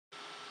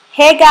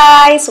Hey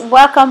guys,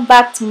 welcome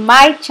back to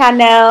my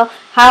channel.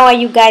 How are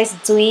you guys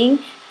doing?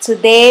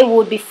 Today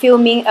we'll be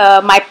filming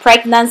my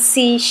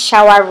pregnancy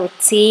shower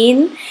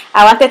routine.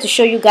 I wanted to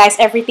show you guys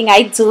everything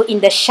I do in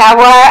the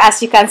shower.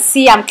 As you can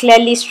see, I'm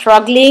clearly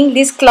struggling.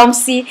 This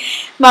clumsy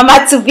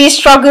mama to be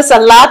struggles a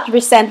lot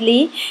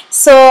recently.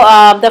 So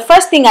the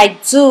first thing I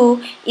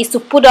do is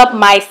to put up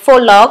my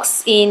faux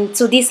locks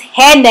into this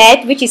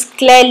hairnet, which is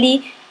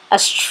clearly a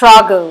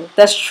struggle.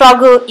 The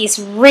struggle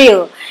is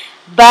real,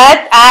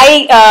 but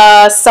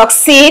I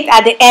succeed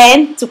at the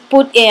end to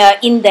put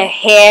in the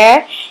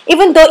hair,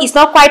 even though it's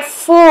not quite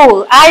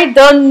full. I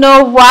don't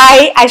know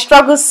why I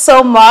struggle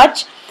so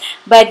much,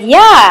 but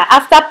yeah,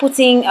 after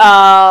putting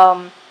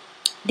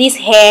this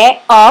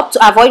hair up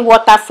to avoid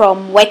water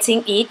from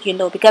wetting it,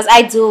 because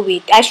I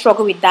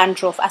struggle with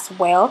dandruff as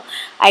well.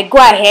 I go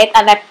ahead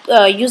and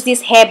I use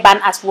this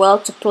hairband as well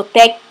to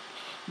protect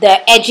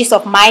the edges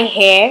of my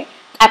hair.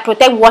 I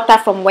protect water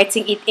from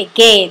wetting it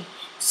again.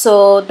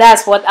 So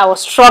that's what I was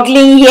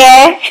struggling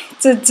here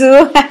to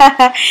do.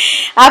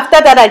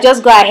 After that, I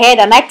just go ahead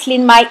and I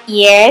clean my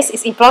ears.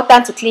 It's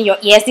important to clean your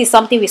ears. This is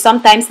something we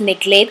sometimes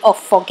neglect or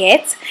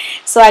forget.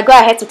 So I go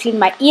ahead to clean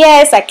my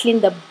ears. I clean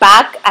the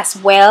back as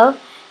well.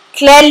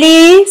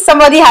 Clearly,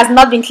 somebody has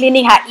not been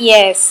cleaning her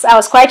ears. I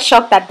was quite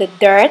shocked at the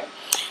dirt.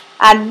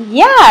 And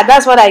yeah,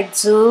 that's what I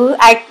do.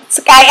 I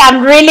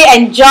am really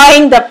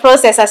enjoying the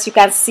process, as you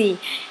can see.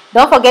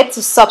 Don't forget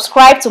to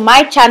subscribe to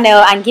my channel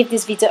and give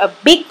this video a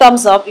big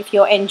thumbs up if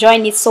you're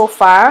enjoying it so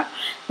far.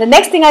 The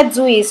next thing I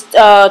do is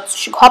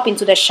hop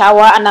into the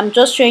shower, and I'm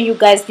just showing you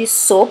guys this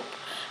soap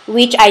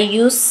which I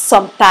use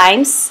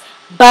sometimes,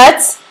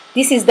 but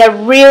this is the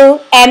real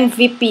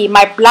MVP,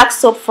 my black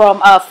soap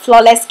from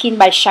Flawless Skin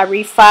by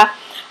Sharifa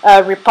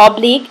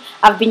Republic.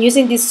 I've been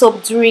using this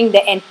soap during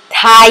the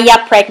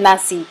entire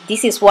pregnancy.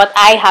 This is what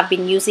I have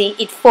been using.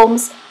 It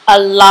foams a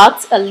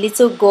lot. A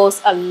little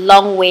goes a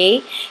long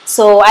way.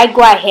 So I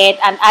go ahead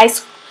and I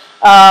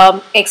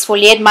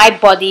exfoliate my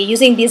body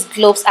using these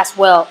gloves as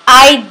well.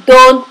 I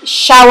don't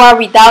shower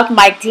without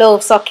my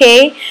gloves,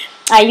 okay?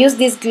 I use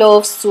these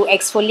gloves to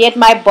exfoliate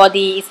my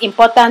body. It's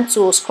important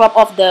to scrub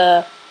off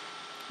the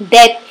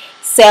dead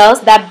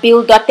cells that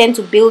tend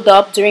to build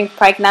up during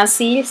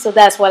pregnancy. So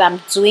that's what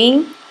I'm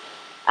doing.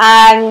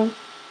 And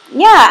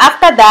yeah,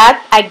 after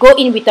that I go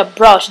in with a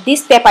brush.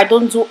 This step I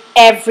don't do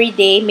every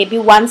day, maybe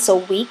once a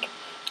week.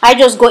 I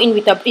just go in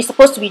with it's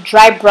supposed to be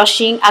dry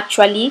brushing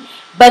actually,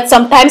 but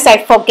sometimes I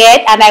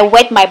forget and I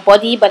wet my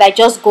body, but I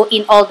just go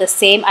in all the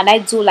same, and I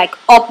do like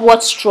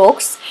upward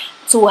strokes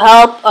to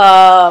help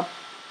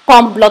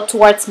pump blood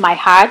towards my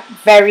heart.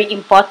 Very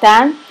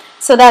important.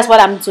 So that's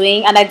what I'm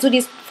doing, and I do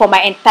this for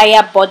my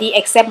entire body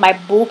except my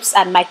boobs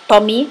and my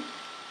tummy.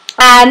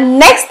 And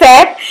next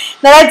step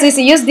that I do is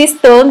to use this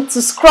stone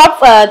to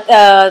scrub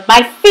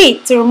my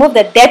feet, to remove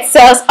the dead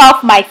cells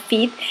off my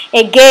feet.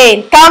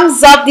 Again,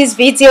 thumbs up this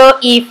video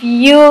if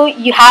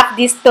you have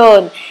this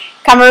stone.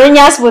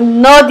 Cameroonians will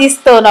know this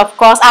stone, of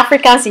course,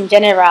 Africans in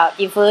general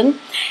even.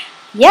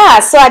 Yeah,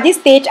 so at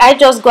this stage I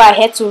just go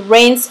ahead to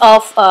rinse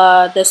off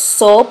the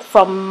soap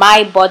from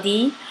my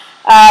body.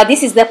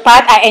 This is the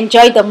part I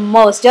enjoy the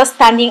most, just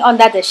standing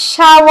under the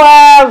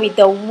shower with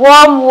the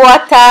warm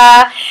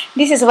water.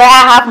 This is where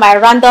I have my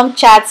random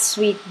chats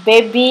with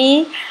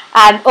baby,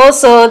 and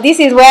also this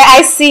is where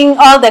I sing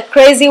all the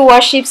crazy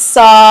worship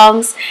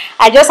songs.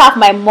 I just have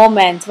my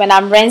moment when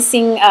I'm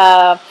rinsing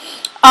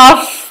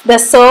off the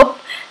soap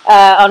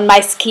on my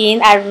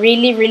skin. I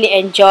really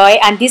enjoy,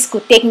 and this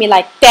could take me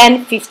like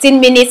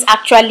 10-15 minutes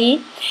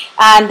actually.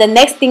 And the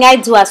next thing I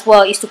do as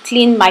well is to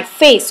clean my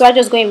face. So I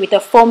just go in with a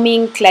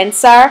foaming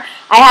cleanser.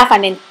 I have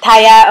an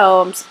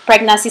entire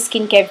pregnancy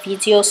skincare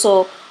video,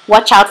 so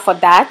watch out for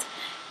that.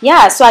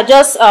 Yeah, so I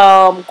just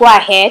go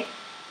ahead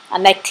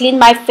and I clean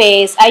my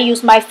face. I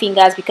use my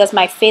fingers because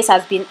my face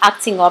has been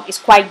acting up. It's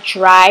quite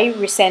dry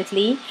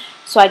recently.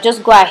 So I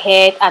just go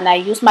ahead and I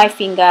use my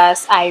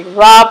fingers. I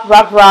rub,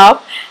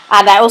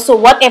 and I also,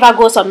 whatever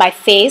goes on my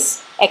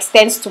face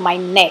extends to my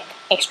neck.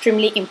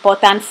 Extremely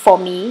important for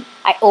me.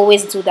 I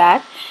always do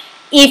that.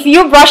 If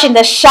you brush in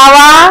the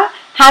shower,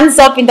 hands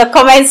up in the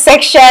comment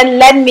section,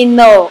 let me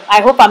know.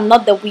 I hope I'm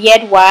not the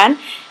weird one,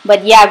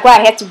 but yeah, go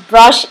ahead to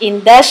brush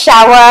in the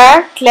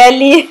shower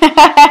clearly.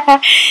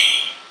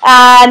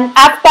 And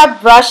after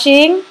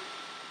brushing,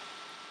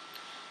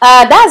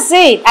 that's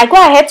it. I go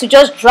ahead to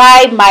just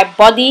dry my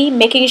body,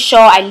 making sure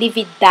I leave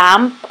it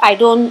damp. I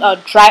don't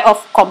dry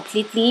off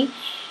completely,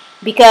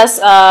 because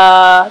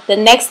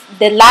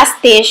the last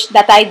thing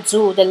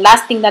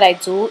that I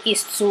do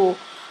is to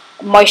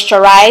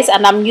moisturize,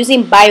 and I'm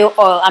using bio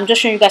oil. I'm just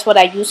showing you guys what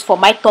I use for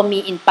my tummy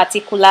in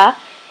particular.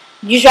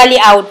 Usually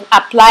I would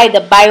apply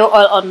the bio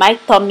oil on my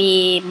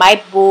tummy,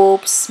 my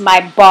boobs,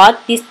 my butt,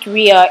 these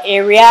three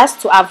areas,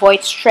 to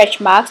avoid stretch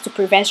marks, to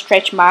prevent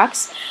stretch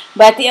marks.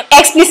 But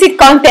explicit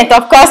content,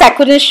 of course, I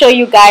couldn't show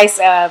you guys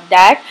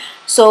that.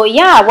 So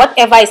yeah,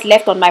 whatever is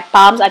left on my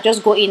palms, I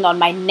just go in on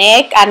my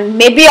neck and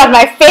maybe on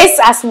my face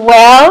as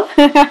well.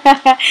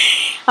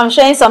 I'm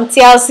showing some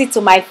TLC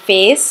to my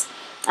face.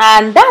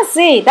 And that's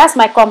it. That's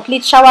my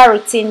complete shower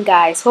routine,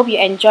 guys. Hope you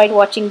enjoyed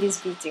watching this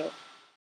video.